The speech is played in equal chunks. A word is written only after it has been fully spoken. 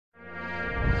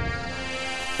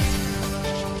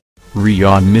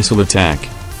Riyadh missile attack,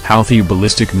 Houthi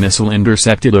ballistic missile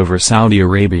intercepted over Saudi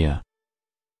Arabia.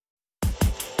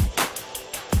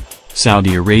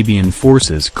 Saudi Arabian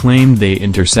forces claimed they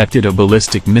intercepted a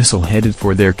ballistic missile headed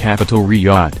for their capital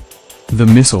Riyadh. The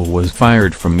missile was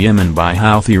fired from Yemen by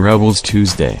Houthi rebels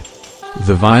Tuesday.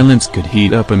 The violence could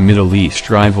heat up a Middle East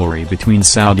rivalry between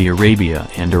Saudi Arabia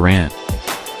and Iran.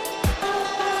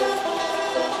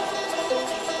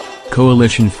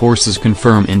 Coalition forces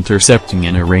confirm intercepting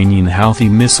an Iranian Houthi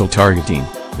missile targeting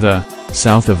the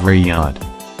south of Riyadh.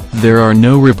 There are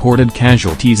no reported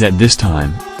casualties at this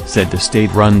time, said the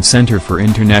state-run Center for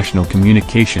International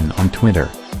Communication on Twitter.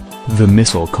 The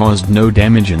missile caused no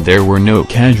damage and there were no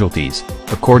casualties,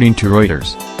 according to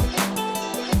Reuters.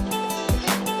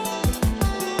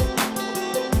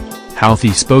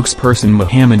 Houthi spokesperson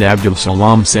Mohammed Abdul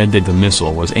Salam said that the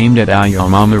missile was aimed at Al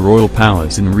Yamama Royal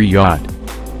Palace in Riyadh.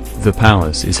 The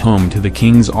palace is home to the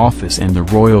King's Office and the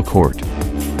Royal Court.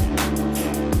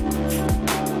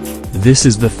 This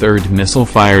is the third missile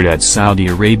fired at Saudi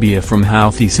Arabia from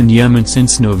Houthis in Yemen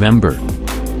since November.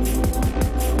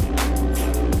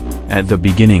 At the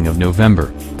beginning of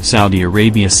November, Saudi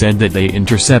Arabia said that they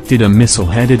intercepted a missile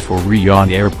headed for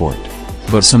Riyadh airport,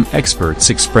 but some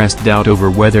experts expressed doubt over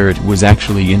whether it was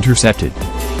actually intercepted.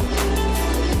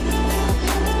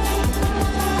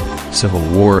 Civil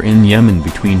war in Yemen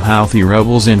between Houthi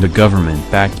rebels and a government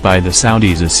backed by the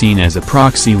Saudis is seen as a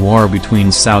proxy war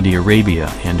between Saudi Arabia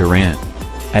and Iran.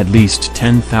 At least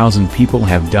 10,000 people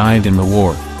have died in the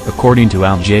war, according to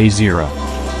Al Jazeera.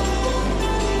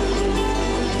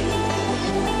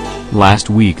 Last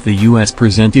week the U.S.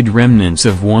 presented remnants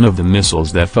of one of the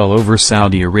missiles that fell over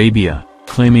Saudi Arabia,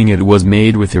 claiming it was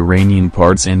made with Iranian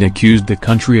parts and accused the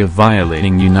country of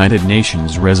violating United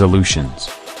Nations resolutions.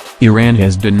 Iran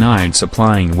has denied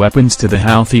supplying weapons to the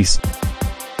Houthis.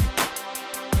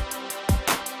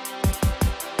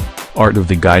 Part of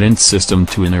the guidance system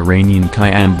to an Iranian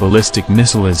Qaem ballistic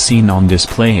missile is seen on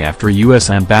display after U.S.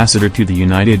 Ambassador to the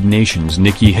United Nations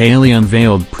Nikki Haley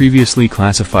unveiled previously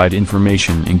classified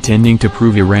information intending to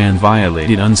prove Iran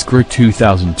violated UNSCR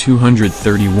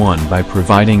 2231 by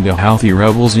providing the Houthi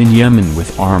rebels in Yemen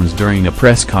with arms during a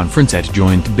press conference at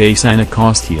Joint Base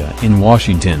Anacostia in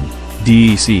Washington,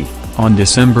 D.C., on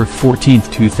December 14,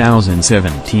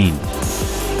 2017.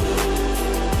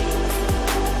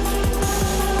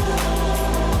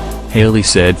 Haley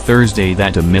said Thursday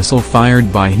that a missile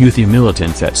fired by Houthi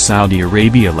militants at Saudi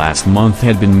Arabia last month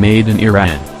had been made in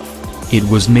Iran. It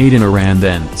was made in Iran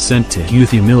then sent to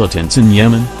Houthi militants in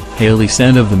Yemen, Haley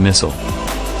said of the missile.